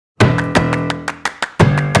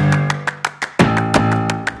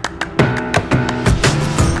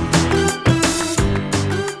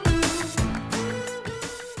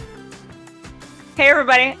Hey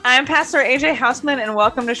everybody, I'm Pastor AJ Houseman and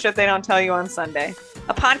welcome to Shit They Don't Tell You on Sunday,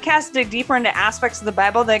 a podcast to dig deeper into aspects of the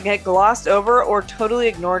Bible that get glossed over or totally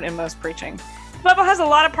ignored in most preaching. The Bible has a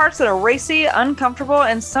lot of parts that are racy, uncomfortable,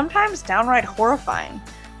 and sometimes downright horrifying.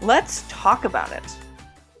 Let's talk about it.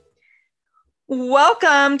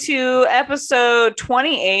 Welcome to episode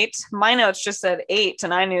 28. My notes just said 8,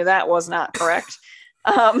 and I knew that was not correct.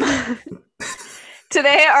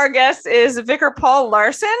 Today, our guest is Vicar Paul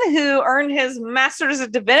Larson, who earned his Master's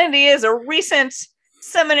of Divinity as a recent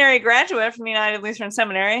seminary graduate from United Lutheran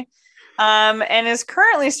Seminary, and is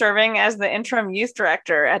currently serving as the interim youth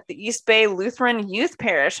director at the East Bay Lutheran Youth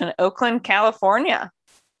Parish in Oakland, California.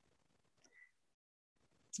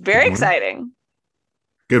 It's very exciting.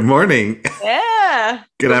 Good morning. Yeah.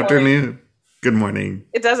 Good afternoon. Good morning.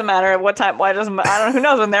 It doesn't matter at what time. Why doesn't I don't know. Who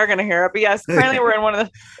knows when they're going to hear it? But yes, currently we're in one of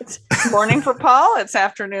the. It's morning for Paul. It's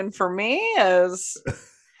afternoon for me as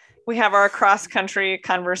we have our cross country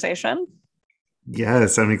conversation.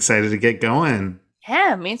 Yes, I'm excited to get going.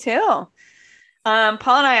 Yeah, me too. Paul and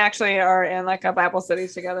I actually are in like a Bible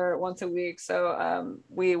studies together once a week, so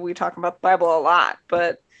we talk about the Bible a lot.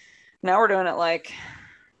 But now we're doing it like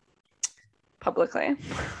publicly.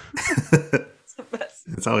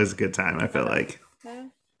 It's always a good time, I feel like.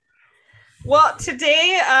 Well,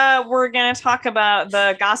 today we're going to talk about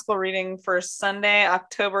the gospel reading for Sunday,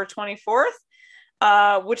 October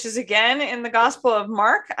 24th, which is again in the Gospel of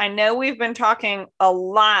Mark. I know we've been talking a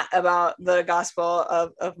lot about the Gospel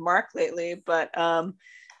of Mark lately, but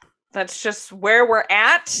that's just where we're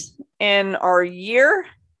at in our year,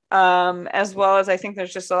 as well as I think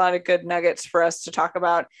there's just a lot of good nuggets for us to talk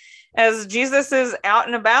about as Jesus is out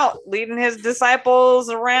and about leading his disciples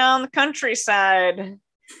around the countryside,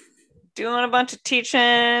 doing a bunch of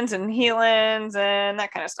teachings and healings and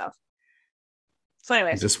that kind of stuff. So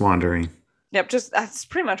anyways. Just wandering. Yep, that's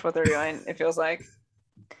pretty much what they're doing, it feels like.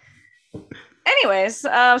 Anyways,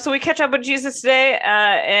 so we catch up with Jesus today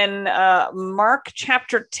in Mark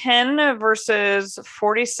chapter 10, verses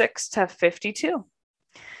 46 to 52.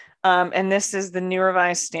 And this is the New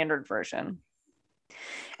Revised Standard Version.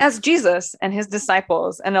 As Jesus and his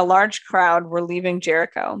disciples and a large crowd were leaving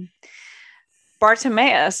Jericho,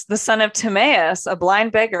 Bartimaeus, the son of Timaeus, a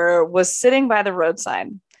blind beggar, was sitting by the roadside.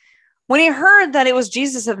 When he heard that it was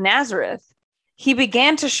Jesus of Nazareth, he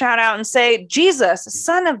began to shout out and say, "Jesus,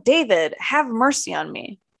 son of David, have mercy on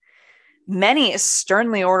me." Many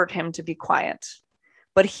sternly ordered him to be quiet,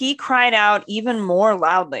 but he cried out even more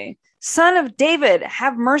loudly, "Son of David,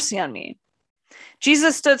 have mercy on me."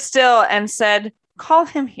 Jesus stood still and said, "Call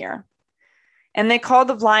him here." And they called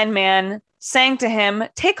the blind man, saying to him,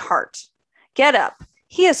 "Take heart, get up,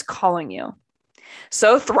 he is calling you."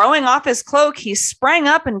 So throwing off his cloak, he sprang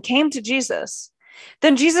up and came to Jesus.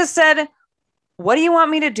 Then Jesus said, "What do you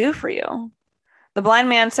want me to do for you?" The blind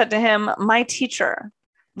man said to him, "My teacher,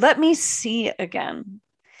 let me see again."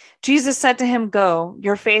 Jesus said to him, "Go,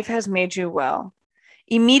 your faith has made you well."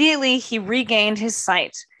 Immediately he regained his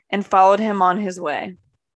sight and followed him on his way.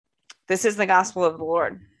 This is the gospel of the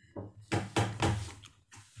Lord.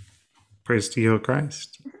 Praise to you, O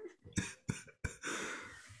Christ.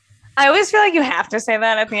 I always feel like you have to say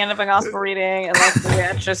that at the end of a gospel reading. And like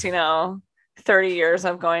it's just, 30 years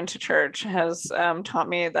of going to church has taught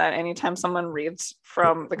me that anytime someone reads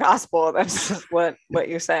from the gospel, that's just what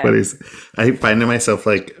you say. I find myself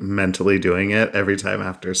like mentally doing it every time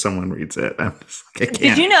after someone reads it. I'm just like, I can't.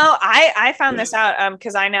 Did you know, I found this out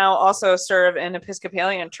because I now also serve in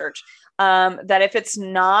Episcopalian church, that if it's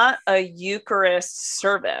not a Eucharist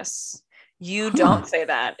service, you don't say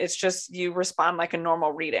that. It's just you respond like a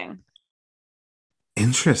normal reading.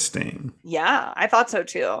 Interesting. Yeah, I thought so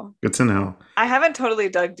too. Good to know. I haven't totally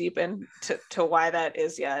dug deep into why that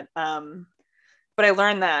is yet. But I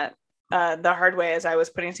learned that the hard way as I was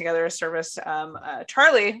putting together a service.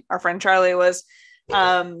 Charlie, our friend Charlie, was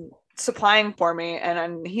supplying for me,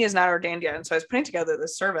 and he is not ordained yet. And so I was putting together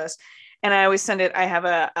this service, and I always send it. I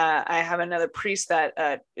have another priest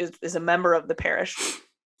that is a member of the parish.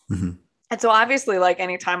 Mm-hmm. And so obviously, like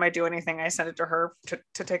anytime I do anything, I send it to her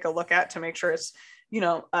to take a look at to make sure it's,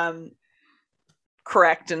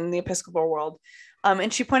 correct in the Episcopal world.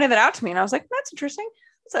 And she pointed that out to me and I was like, that's interesting.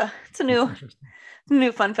 It's a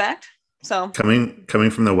new fun fact. So coming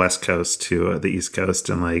from the West Coast to the East Coast,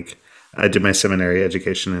 and like I did my seminary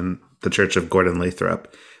education in the Church of Gordon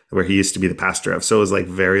Lathrop, where he used to be the pastor of. So it was like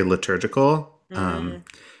very liturgical.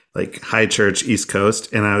 Like high church, East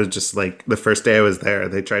Coast. And I was just like, the first day I was there,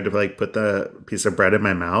 they tried to like put the piece of bread in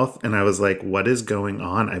my mouth. And I was like, what is going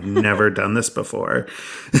on? I've never done this before.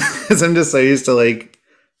 Because I'm just so used to like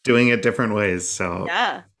doing it different ways. So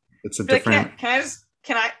yeah, it's a like, different. Can I just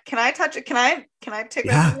can I touch it? Can I take that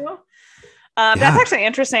Yeah. from you? Yeah. That's actually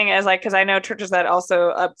interesting as like, because I know churches that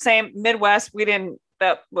also same Midwest,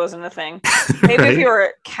 that wasn't a thing. Maybe if Right? you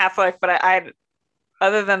were Catholic, but I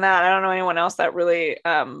other than that, I don't know anyone else that really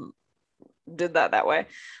did that way.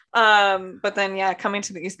 But then yeah, coming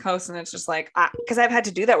to the East Coast, and it's just like, because I've had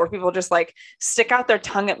to do that where people just like stick out their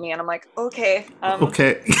tongue at me, and I'm like, okay,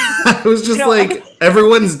 Okay. I was just you know, like,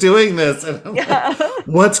 everyone's doing this. And I'm yeah. like,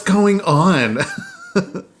 what's going on?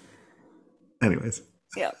 Anyways.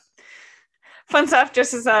 Yeah. Fun stuff.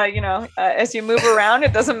 Just as as you move around,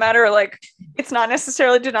 it doesn't matter. Like, it's not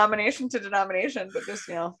necessarily denomination to denomination, but just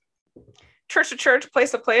church to church,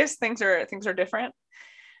 place to place. Things are different.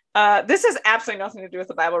 This has absolutely nothing to do with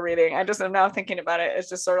the Bible reading. I just am now thinking about it. It's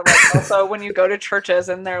just sort of like also when you go to churches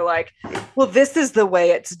and they're like, "Well, this is the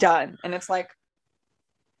way it's done," and it's like,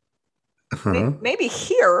 maybe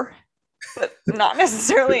here, but not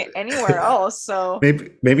necessarily anywhere else. So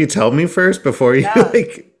maybe tell me first before you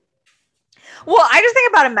like. Well, I just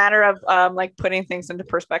think about a matter of like putting things into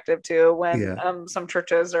perspective too. When some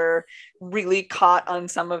churches are really caught on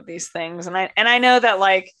some of these things, and I know that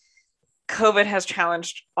like COVID has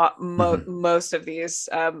challenged most of these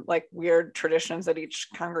like weird traditions that each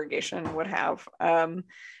congregation would have.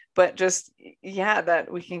 But just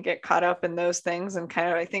that we can get caught up in those things and kind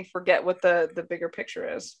of I think forget what the bigger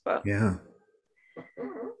picture is. But yeah.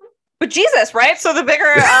 But Jesus, right? So the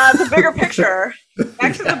bigger picture.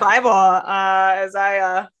 Back to the Bible. As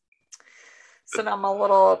I sit on my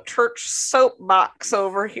little church soapbox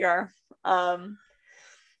over here.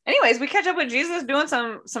 Anyways, we catch up with Jesus doing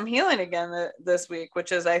some healing again this week,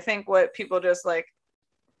 which is I think what people just like.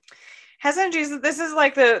 Hasn't Jesus? This is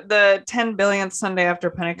like the 10 billionth Sunday after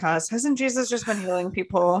Pentecost. Hasn't Jesus just been healing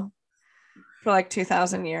people for like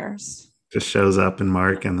 2,000 years? Just shows up in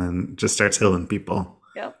Mark and then just starts healing people.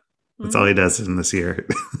 Yep. That's all he does in this year.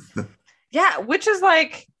 Yeah, which is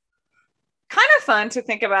like kind of fun to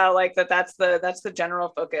think about, like that's the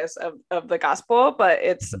general focus of the gospel, but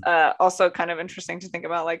it's also kind of interesting to think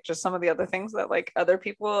about like just some of the other things that like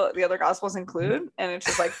the other gospels include, and it's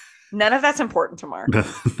just like none of that's important to Mark. No.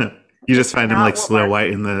 You just find him like Snow White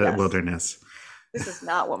in the wilderness. This is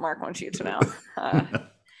not what Mark wants you to know.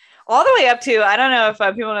 All the way up to, I don't know if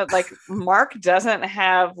people know, like Mark doesn't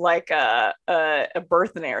have like a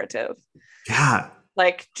birth narrative. Yeah.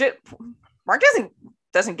 Like Mark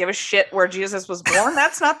doesn't give a shit where Jesus was born.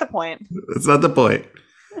 That's not the point. That's not the point.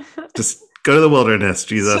 Just go to the wilderness,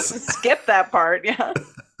 Jesus. Skip that part. Yeah.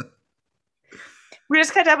 We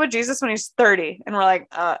just catch up with Jesus when he's 30 and we're like,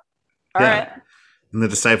 all right. And the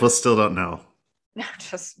disciples still don't know. No,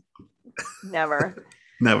 just never.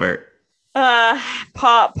 Never.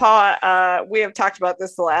 Paul, we have talked about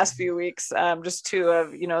this the last few weeks. Just two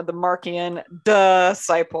of, the Markian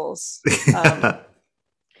disciples.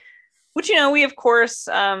 Which, we of course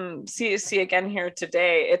see again here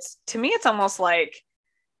today. To me, it's almost like,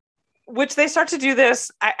 which they start to do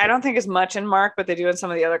this. I don't think as much in Mark, but they do in some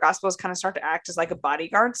of the other gospels, kind of start to act as like a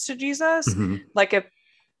bodyguards to Jesus. Mm-hmm. Like if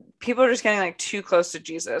people are just getting like too close to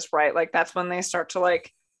Jesus, right? Like that's when they start to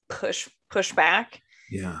like push back.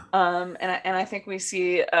 Yeah. And I think we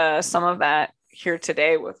see some of that here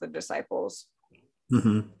today with the disciples.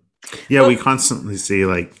 Mm-hmm. Yeah, we constantly see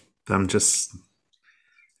like them just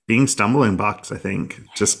being stumbling blocks. I think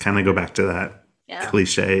just kind of go back to that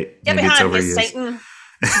cliche. Get behind me, Satan.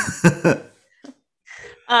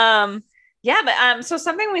 So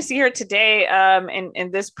something we see here today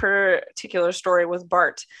in this particular story with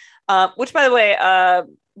Bart, which by the way,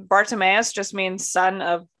 Bartimaeus just means son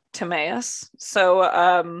of Timaeus.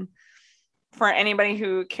 So for anybody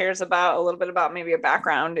who cares about a little bit about maybe a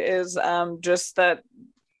background is just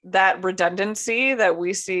that redundancy that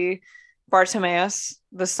we see Bartimaeus,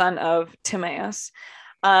 the son of Timaeus,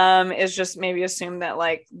 is just maybe assumed that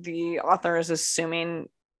like the author is assuming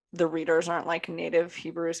the readers aren't like native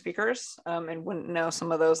Hebrew speakers and wouldn't know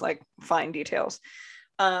some of those like fine details,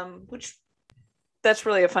 which that's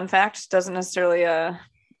really a fun fact. Doesn't necessarily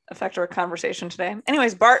affect our conversation today.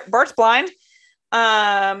 Anyways, Bart's blind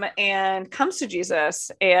and comes to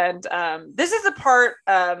Jesus. And this is the part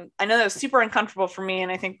I know that was super uncomfortable for me.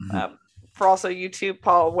 And I think for also you too,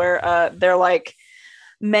 Paul, where they're like,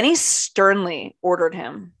 many sternly ordered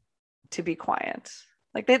him to be quiet.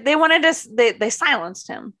 Like they wanted to, they silenced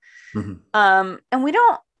him. Mm-hmm. And we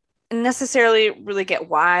don't necessarily really get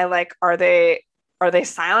why. Like, are they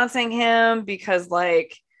silencing him because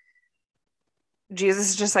like Jesus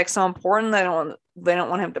is just like so important they don't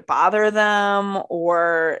want him to bother them,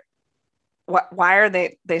 or why are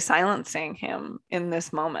they silencing him in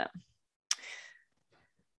this moment?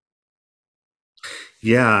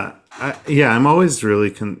 I'm always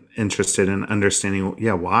really interested in understanding.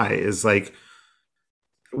 Yeah, why is like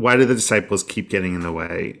why do the disciples keep getting in the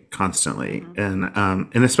way constantly, Mhm.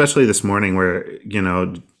 and especially this morning where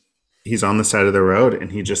he's on the side of the road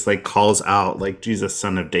and he just like calls out like Jesus,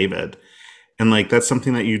 son of David, and like that's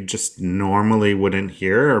something that you just normally wouldn't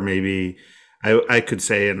hear, or maybe I could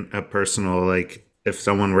say in a personal like if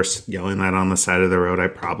someone were yelling that on the side of the road, I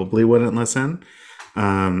probably wouldn't listen.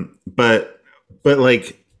 But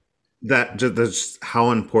like that's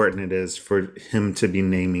how important it is for him to be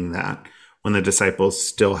naming that when the disciples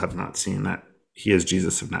still have not seen that he is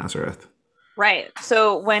Jesus of Nazareth. Right.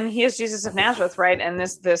 So when he is Jesus of Nazareth, right, and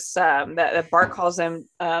that Bart calls him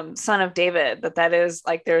son of David, that is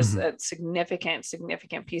like there's Mm-hmm. a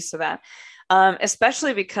significant piece of that,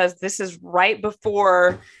 especially because this is right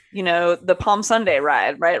before the Palm Sunday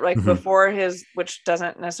ride, right, like Mm-hmm. before his, which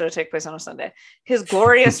doesn't necessarily take place on a Sunday, his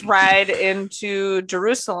glorious ride into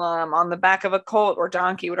Jerusalem on the back of a colt or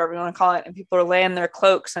donkey, whatever you want to call it, and people are laying their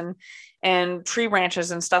cloaks and tree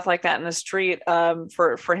branches and stuff like that in the street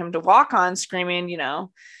for him to walk on, screaming,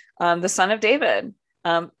 the son of David.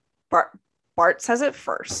 Bart, Bart says it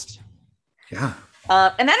first. Yeah.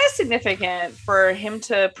 And that is significant for him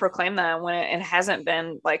to proclaim that when it hasn't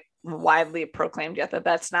been like widely proclaimed yet,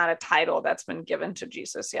 that's not a title that's been given to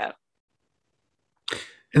Jesus yet.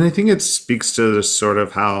 And I think it speaks to the sort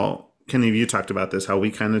of how Kenny, you talked about this, how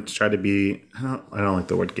we kind of try to be, I don't like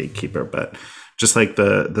the word gatekeeper, but just like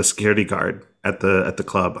the security guard at the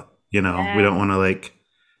club, we don't want to like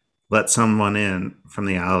let someone in from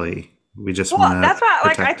the alley. We just Well, want to that's why,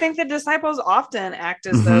 like, I protect. think the disciples often act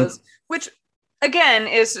as Mm-hmm. those, which again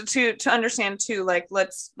is to understand too. Like,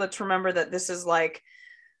 let's remember that this is like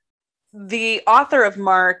the author of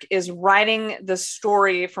Mark is writing the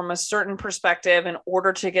story from a certain perspective in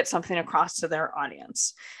order to get something across to their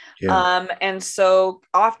audience. Yeah. And so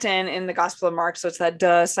often in the Gospel of Mark, so it's that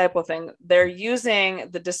disciple thing, they're using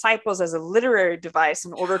the disciples as a literary device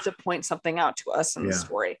in order to point something out to us in the Yeah.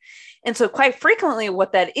 story. And so quite frequently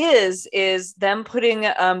what that is them putting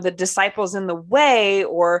the disciples in the way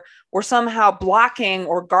or somehow blocking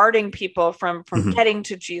or guarding people from Mm-hmm. getting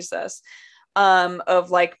to Jesus,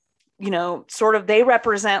 of like, sort of they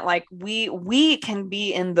represent like we can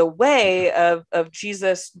be in the way of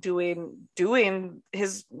Jesus doing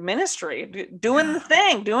his ministry, doing the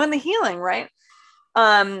thing, doing the healing, right?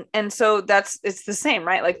 And so it's the same,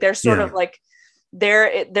 right? Like they're sort Yeah. of like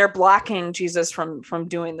they're blocking Jesus from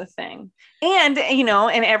doing the thing. And in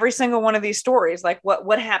every single one of these stories, like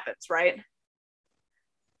what happens, right?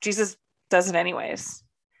 Jesus does it anyways.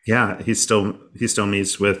 Yeah. He still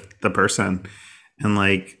meets with the person and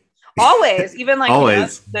like Always, even like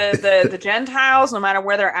always. the Gentiles, no matter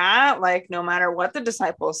where they're at, like no matter what the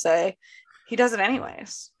disciples say, he does it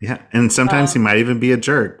anyways. Yeah. And sometimes he might even be a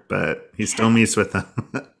jerk, but he still Yeah. meets with them.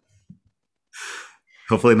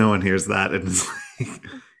 Hopefully no one hears that and is like,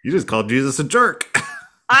 you just called Jesus a jerk.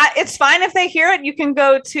 It's fine if they hear it. You can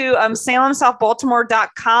go to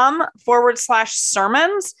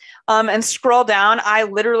salemsouthbaltimore.com/sermons and scroll down. I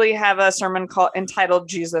literally have a sermon entitled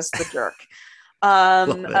Jesus the Jerk.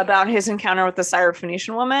 About his encounter with the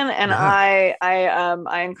Syrophoenician woman, and Yeah.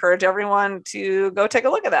 I encourage everyone to go take a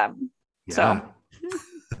look at that. Yeah. So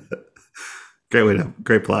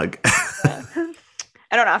great plug. I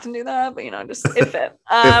don't often do that, but just if it.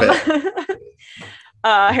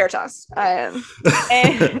 Hair toss. And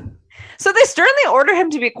so they sternly order him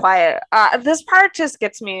to be quiet. This part just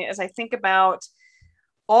gets me as I think about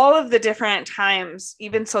all of the different times,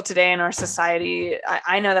 even till today in our society.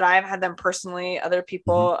 I know that I've had them personally, other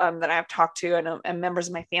people that I've talked to, and members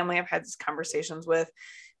of my family I've had these conversations with,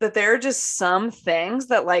 that there are just some things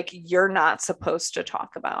that like you're not supposed to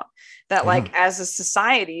talk about, that like as a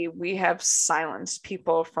society we have silenced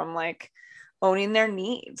people from like owning their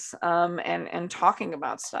needs and talking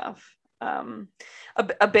about stuff.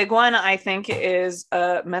 A big one I think is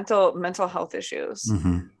mental health issues.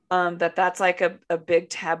 That's like a big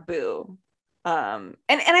taboo. And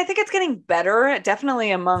I think it's getting better,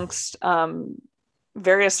 definitely amongst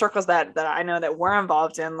various circles that I know that we're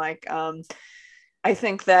involved in. Like I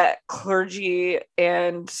think that clergy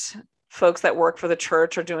and folks that work for the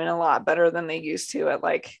church are doing a lot better than they used to at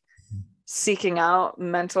like seeking out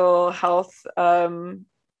mental health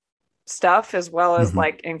stuff, as well as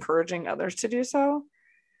like encouraging others to do so.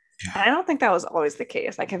 Yeah. And I don't think that was always the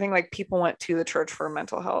case. Like I think like people went to the church for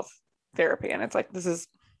mental health therapy, and it's like this is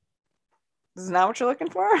not what you're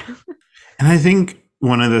looking for. And I think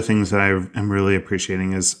one of the things that I am really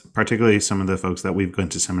appreciating is particularly some of the folks that we've gone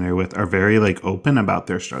to seminary with are very like open about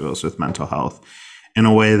their struggles with mental health in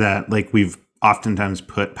a way that like we've oftentimes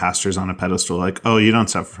put pastors on a pedestal, like, oh, you don't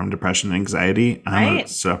suffer from depression and anxiety. I'm a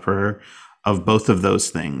sufferer of both of those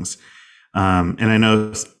things. And I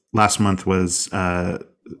know last month was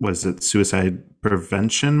it Suicide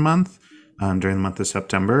Prevention Month during the month of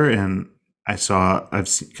September, and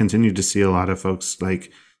continued to see a lot of folks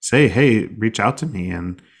like say, hey, reach out to me,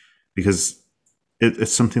 and because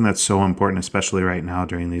it's something that's so important, especially right now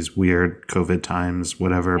during these weird COVID times,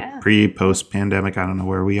 whatever, post pandemic, I don't know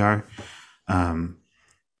where we are. And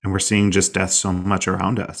we're seeing just death so much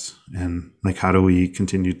around us. And like, how do we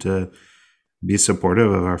continue to be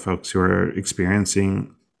supportive of our folks who are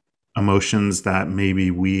experiencing emotions that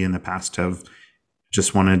maybe we in the past have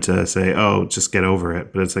just wanted to say, oh, just get over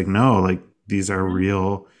it. But it's like, no, like these are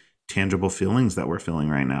real, tangible feelings that we're feeling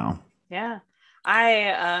right now. Yeah.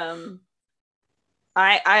 I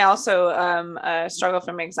also struggle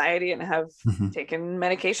from anxiety and have taken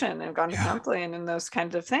medication and gone to counseling and those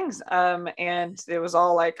kinds of things. And it was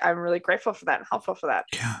all like, I'm really grateful for that and helpful for that.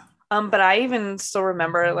 Yeah. But I even still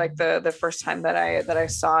remember like the first time that I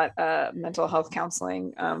sought mental health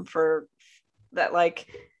counseling for that, like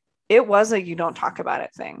it was a you don't talk about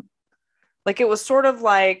it thing. Like it was sort of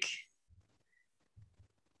like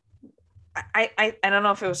I don't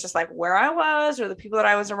know if it was just like where I was or the people that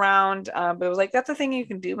I was around, but it was like that's a thing you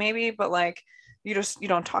can do maybe, but like you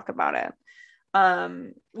don't talk about it,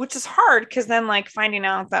 which is hard because then like finding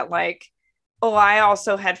out that like, oh, I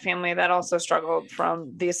also had family that also struggled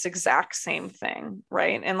from this exact same thing,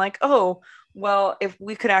 right? And like, oh, well, if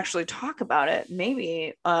we could actually talk about it,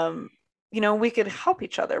 maybe we could help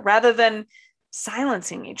each other rather than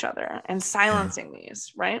silencing each other and silencing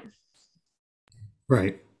these, right?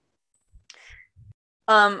 Right.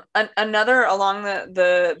 Another along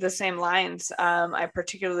the same lines, I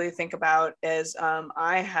particularly think about is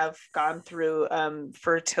I have gone through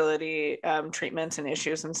fertility treatments and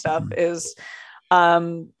issues and stuff is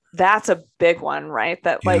that's a big one, right?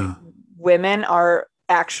 That like women are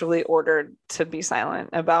actually ordered to be silent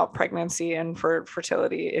about pregnancy and for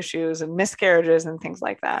fertility issues and miscarriages and things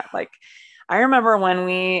like that. Like I remember when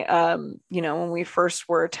when we first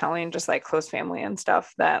were telling just like close family and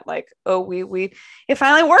stuff that like, oh, we it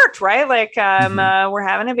finally worked, right? Like, we're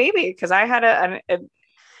having a baby. Cause I had a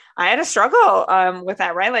struggle, with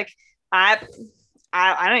that, right? Like I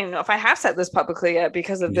don't even know if I have said this publicly yet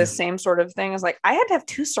because of this same sort of thing. Is like, I had to have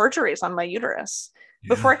 2 surgeries on my uterus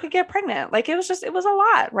before I could get pregnant. Like it was a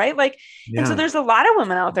lot, right? Like, and so there's a lot of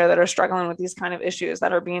women out there that are struggling with these kind of issues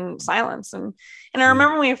that are being silenced. And I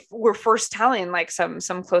remember when we were first telling like some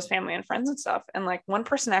close family and friends and stuff. And like one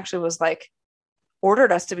person actually was like,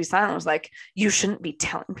 ordered us to be silent. Was like, you shouldn't be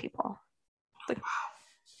telling people. Like,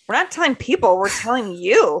 we're not telling people, we're telling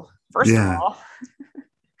you, first of all.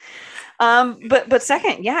 But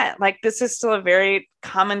second, like this is still a very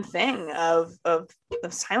common thing of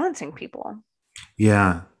silencing people.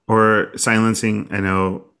 Yeah. Or silencing. I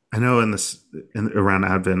know around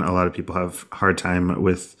Advent, a lot of people have a hard time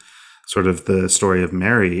with sort of the story of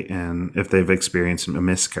Mary and if they've experienced a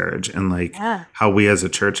miscarriage and like how we as a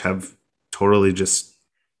church have totally just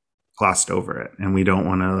glossed over it. And we don't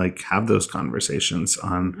want to like have those conversations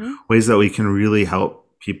on ways that we can really help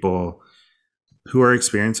people who are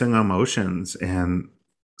experiencing emotions and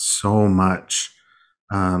so much,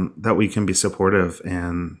 that we can be supportive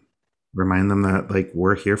and remind them that like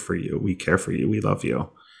we're here for you, we care for you, we love you.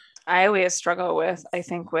 I always struggle with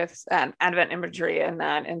Advent imagery and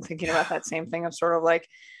that, and thinking about that same thing of sort of like,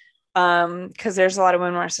 because there's a lot of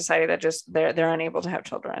women in our society that just they're unable to have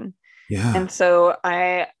children, and so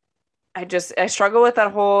I struggle with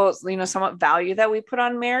that whole somewhat value that we put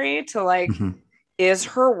on Mary to like, is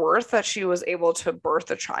her worth that she was able to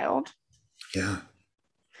birth a child?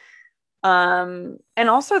 And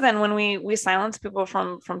also then when we silence people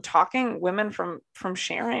from talking, women from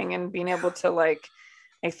sharing and being able to like,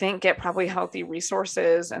 I think get probably healthy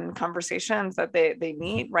resources and conversations that they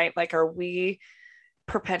need, right? Like, are we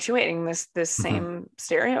perpetuating this same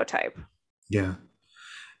stereotype? Yeah.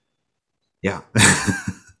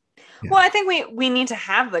 Well, I think we need to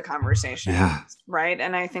have the conversation, right?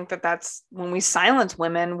 And I think that's when we silence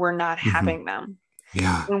women, we're not having them.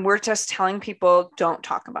 When we're just telling people, don't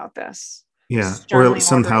talk about this. Or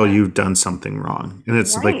somehow you've done something wrong. And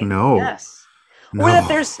it's like, no. No. Or that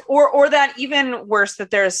there's, or that even worse,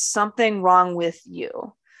 that there's something wrong with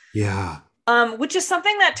you. Which is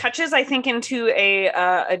something that touches, I think, into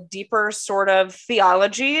a deeper sort of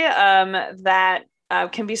theology that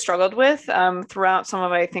can be struggled with throughout some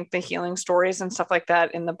of, I think, the healing stories and stuff like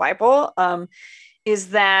that in the Bible. Is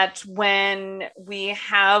that when we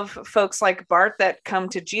have folks like Bart that come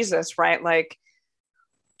to Jesus, right? Like,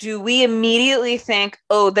 do we immediately think,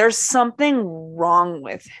 oh, there's something wrong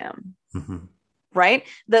with him? Mm-hmm. Right?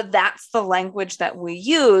 That's the language that we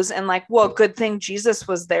use. And like, well, good thing Jesus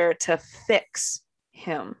was there to fix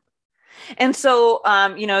him. And so,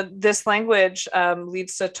 this language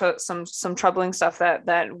leads to some troubling stuff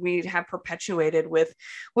that we have perpetuated with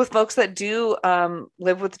folks that do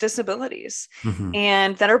live with disabilities, Mm-hmm.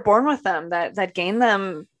 and that are born with them, that gain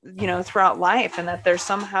them, throughout life, and that they're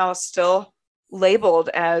somehow still labeled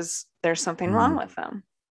as there's something wrong with them.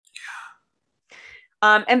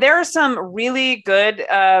 And there are some really good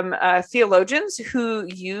theologians who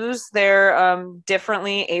use their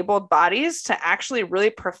differently abled bodies to actually really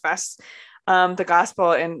profess the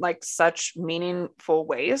gospel in like such meaningful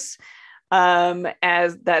ways,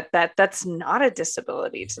 as that's not a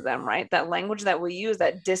disability to them, right? That language that we use,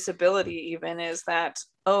 that disability even, is that,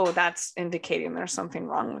 oh, that's indicating there's something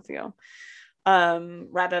wrong with you,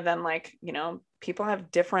 rather than like, people have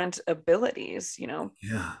different abilities,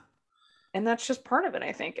 Yeah. and that's just part of it,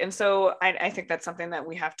 I think. And so I think that's something that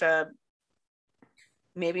we have to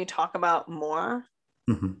maybe talk about more.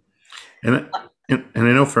 Mm-hmm. And I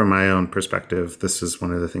know from my own perspective, this is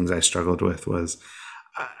one of the things I struggled with was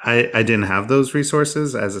I didn't have those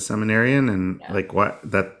resources as a seminarian, and like what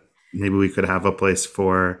that maybe we could have a place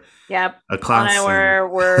for a class. Paul and I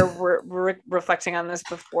were reflecting on this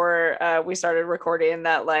before we started recording,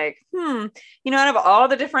 that like, out of all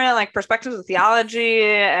the different like perspectives of theology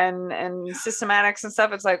and systematics and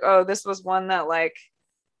stuff, it's like, oh, this was one that like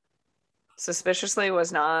suspiciously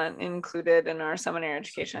was not included in our seminary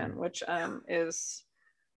education, which is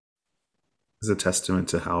a testament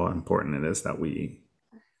to how important it is that we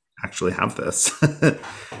actually have this.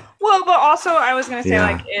 Well, but also I was going to say,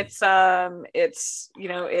 like, it's I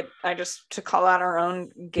just, to call out our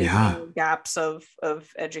own gaping gaps of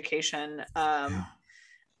education, and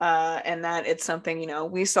that it's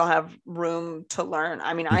something, we still have room to learn.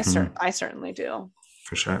 I mean, I certainly do.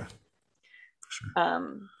 For sure.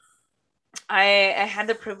 I had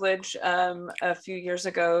the privilege a few years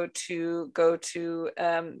ago to go to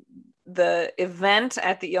the event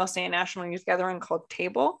at the ELCA National Youth Gathering called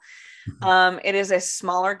Table. It is a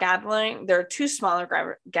smaller gathering. There are two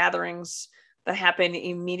smaller gatherings that happen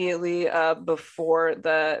immediately before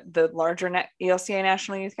the larger ELCA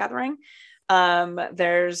National Youth Gathering.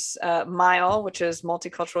 There's MILE, which is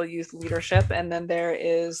Multicultural Youth Leadership, and then there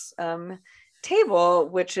is Table,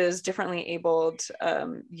 which is differently abled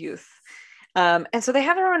youth. And so they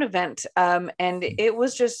have their own event, and it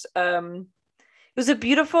was just it was a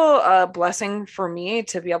beautiful blessing for me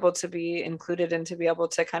to be able to be included and to be able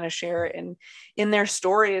to kind of share in their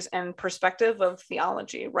stories and perspective of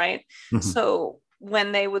theology, right? So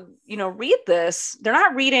when they would read this, they're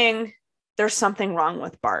not reading there's something wrong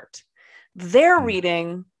with Bart. They're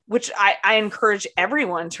reading, which I encourage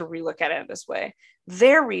everyone to relook at it this way,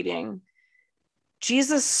 they're reading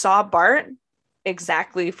Jesus saw Bart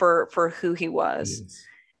exactly for who he was,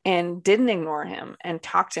 and didn't ignore him and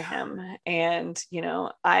talked to him, and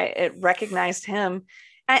it recognized him,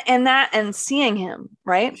 and seeing him,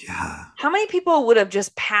 right? How many people would have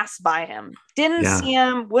just passed by him, didn't see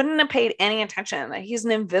him, wouldn't have paid any attention, that he's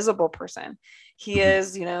an invisible person, he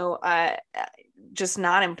is just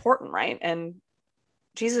not important, right? And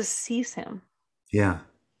Jesus sees him.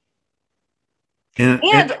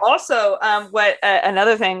 And also, what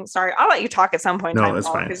another thing, sorry, I'll let you talk at some point in time, it's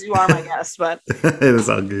fine, because you are my guest, but it is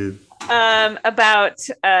all good. About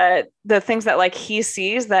the things that like he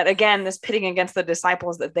sees, that again, this pitting against the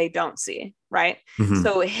disciples that they don't see, right?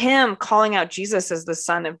 So him calling out Jesus as the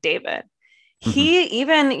son of David, he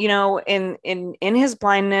even, in his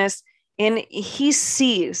blindness, he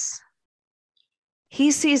sees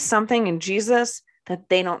something in Jesus that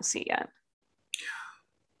they don't see yet.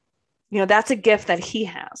 That's a gift that he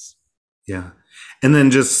has. And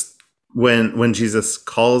then just when Jesus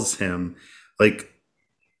calls him, like,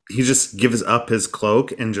 he just gives up his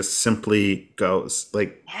cloak and just simply goes,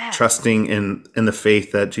 like, trusting in the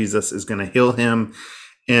faith that Jesus is going to heal him.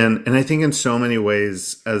 And I think in so many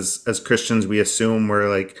ways as Christians, we assume we're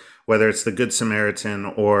like, whether it's the Good Samaritan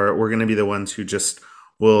or we're going to be the ones who just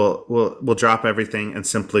will drop everything and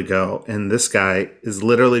simply go. And this guy is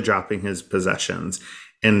literally dropping his possessions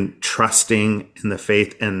and trusting in the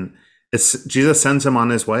faith, and Jesus sends him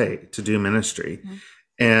on his way to do ministry.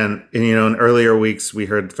 And in earlier weeks, we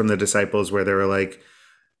heard from the disciples where they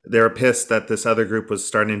were pissed that this other group was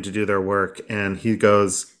starting to do their work, and he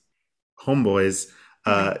goes, "Homeboys,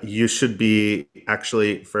 you should be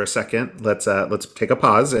actually, for a second, let's take a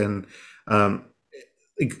pause and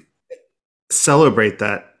celebrate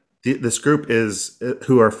that this group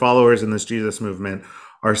who are followers in this Jesus movement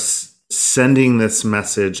are sending this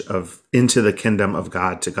message of into the kingdom of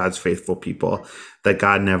God to God's faithful people, that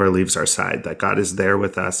God never leaves our side, that God is there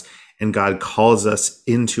with us, and God calls us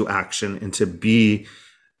into action and to be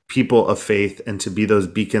people of faith and to be those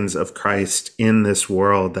beacons of Christ in this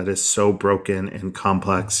world that is so broken and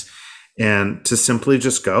complex, and to simply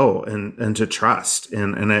just go and to trust.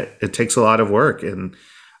 And it takes a lot of work. And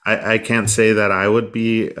I can't say that I would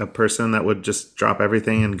be a person that would just drop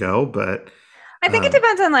everything and go, but I think it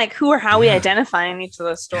depends on like who or how we identify in each of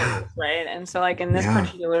those stories, yeah. right? And so like in this Yeah.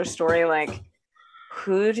 particular story, like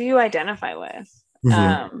who do you identify with?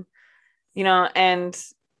 Mhm. You know, and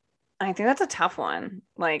I think that's a tough one.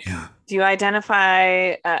 Like, Yeah. do you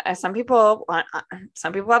identify as some people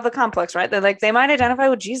have the complex, right? They're like, they might identify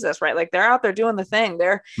with Jesus, right? Like they're out there doing the thing.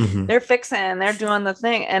 Mhm. They're fixing, they're doing the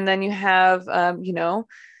thing. And then you have, you know,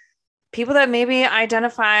 people that maybe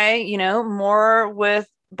identify, you know, more with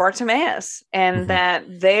Bartimaeus, and Mhm.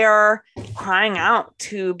 that they are crying out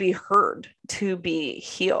to be heard, to be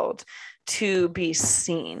healed, to be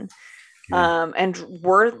seen, Yeah. and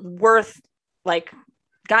worth like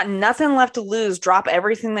got nothing left to lose, drop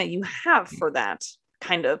everything that you have for that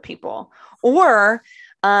kind of people. Or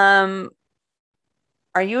are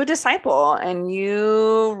you a disciple and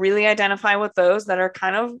you really identify with those that are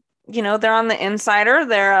kind of, you know, they're on the insider,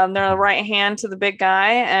 they're on their right hand to the big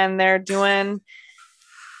guy, and they're doing,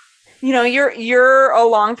 you know, you're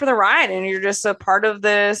along for the ride, and you're just a part of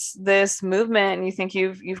this movement, and you think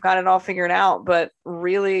you've got it all figured out, but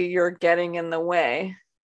really you're getting in the way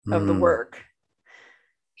of the Mm. work.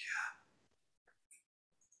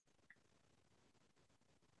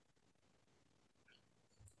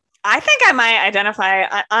 I think I might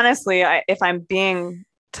identify, honestly, if I'm being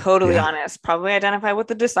totally Yeah. honest, probably identify with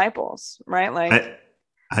the disciples, right? Like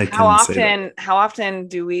I can say that. how often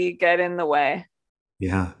do we get in the way?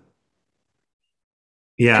 Yeah.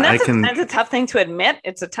 Yeah, And I that's can. a tough thing to admit.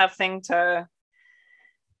 It's a tough thing to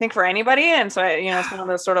think for anybody. And so, you know, it's one of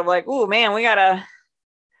those sort of like, oh man, we gotta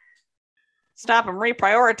stop and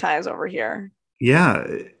reprioritize over here. Yeah.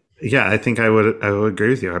 Yeah, I think I would agree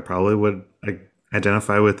with you. I probably would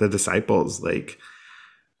identify with the disciples, like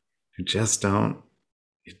who just don't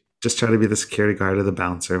just try to be the security guard or the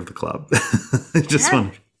bouncer of the club. I just Yeah.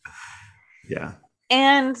 want yeah.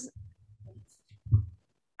 And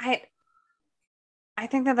I I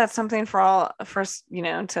think that that's something for all for you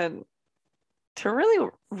know to really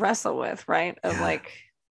wrestle with, right? Of Yeah. like,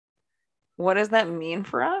 what does that mean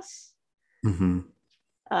for us? Mhm.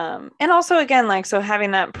 And also again, like, so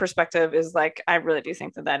having that perspective is like, I really do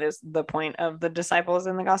think that that is the point of the disciples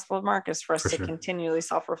in the Gospel of Mark, is for us For to sure. continually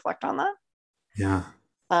self-reflect on that, Yeah.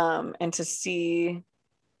 and to see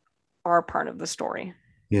our part of the story.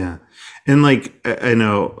 Yeah, and like I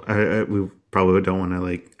know we probably don't want to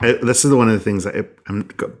like. This is one of the things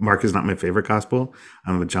that Mark is not my favorite gospel.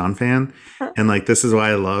 I'm a John fan, and like this is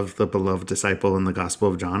why I love the beloved disciple in the Gospel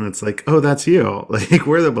of John. It's like, oh, that's you. Like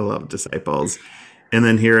we're the beloved disciples, and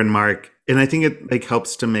then here in Mark, and I think it like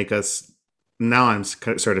helps to make us. Now I'm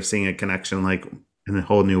sort of seeing a connection like in a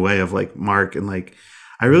whole new way of like Mark, and like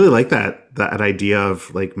I really like that idea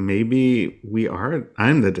of like maybe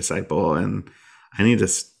I'm the disciple, and I need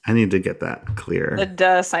to get that The clear.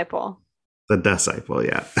 disciple. The disciple,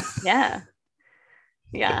 yeah. Yeah.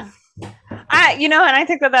 Yeah. You know, and I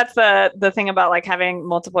think that that's the thing about like having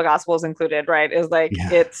multiple gospels included, right? Is like,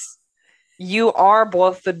 Yeah. it's, you are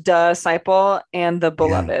both the disciple and the Yeah.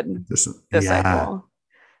 beloved Yeah. disciple,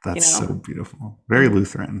 you That's know? so beautiful. Very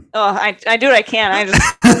Lutheran. Oh, I do what I can. I just,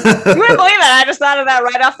 you wouldn't believe that. I just thought of that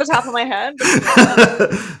right off the top of my head.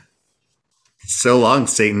 So long,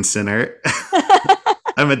 Satan sinner.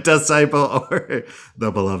 I'm a disciple or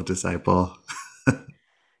the beloved disciple.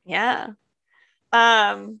 Yeah.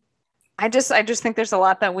 Um, I just think there's a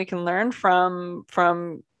lot that we can learn from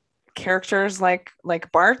characters like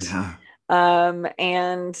Bart. Yeah.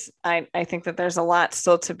 And I think that there's a lot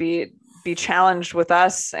still to be challenged with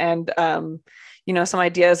us, and you know, some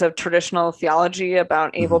ideas of traditional theology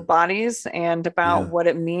about able Mhm. bodies, and about Yeah. what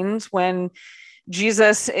it means when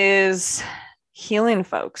Jesus is healing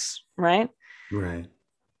folks, right? Right.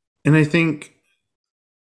 And I think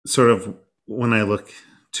sort of when I look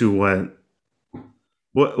to what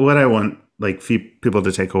I want like people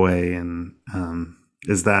to take away, and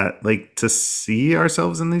is that like to see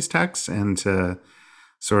ourselves in these texts, and to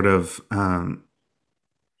sort of and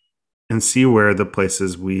see where the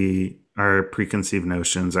places our preconceived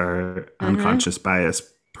notions, our Mm-hmm. unconscious bias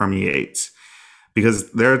permeates.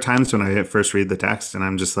 Because there are times when I first read the text and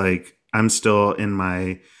I'm just like, I'm still in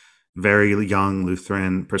my very young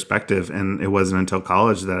Lutheran perspective. And it wasn't until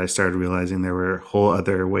college that I started realizing there were whole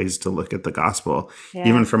other ways to look at the gospel. Yeah.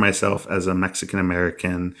 Even for myself as a Mexican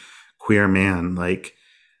American queer man, like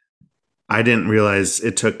I didn't realize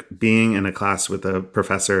it took being in a class with a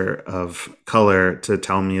professor of color to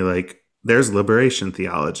tell me like there's liberation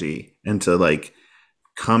theology, and to like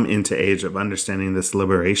come into age of understanding this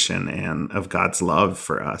liberation and of God's love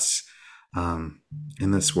for us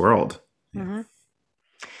in this world. Mm-hmm.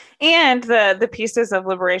 And the pieces of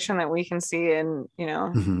liberation that we can see in, you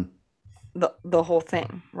know, mm-hmm. the whole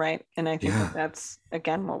thing, right? And I think that's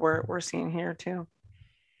again what we're seeing here too.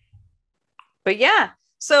 But yeah,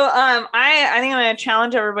 so I think I'm going to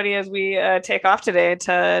challenge everybody as we take off today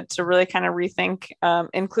to really kind of rethink,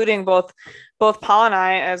 including both Paul and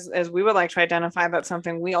I, as we would like to identify that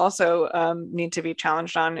something we also need to be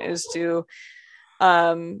challenged on is to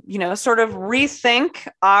you know, sort of rethink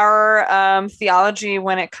our theology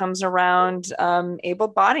when it comes around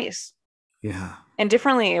abled bodies. Yeah. And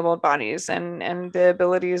differently abled bodies and the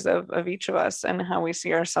abilities of each of us and how we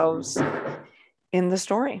see ourselves in the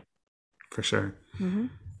story. For sure. Mm-hmm.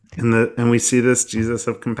 And we see this Jesus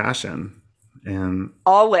of compassion, and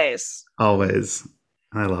always. I love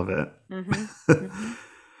it. Mm-hmm. Mm-hmm.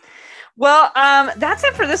 Well, that's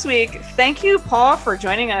it for this week. Thank you, Paul, for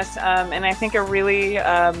joining us. And I think a really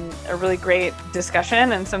great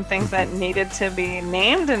discussion and some things that needed to be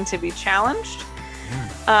named and to be challenged.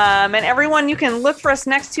 And everyone, you can look for us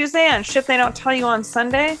next Tuesday on Shit They Don't Tell You on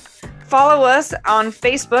Sunday. Follow us on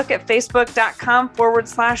Facebook at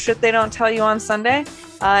facebook.com/Shit They Don't Tell You on Sunday.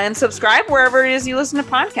 And subscribe wherever it is you listen to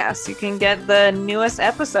podcasts. You can get the newest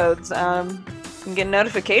episodes. You can get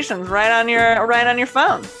notifications right on your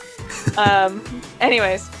phone.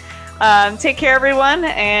 Anyways, take care, everyone,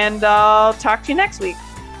 and I'll talk to you next week.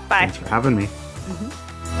 Bye. Thanks for having me. Mm-hmm.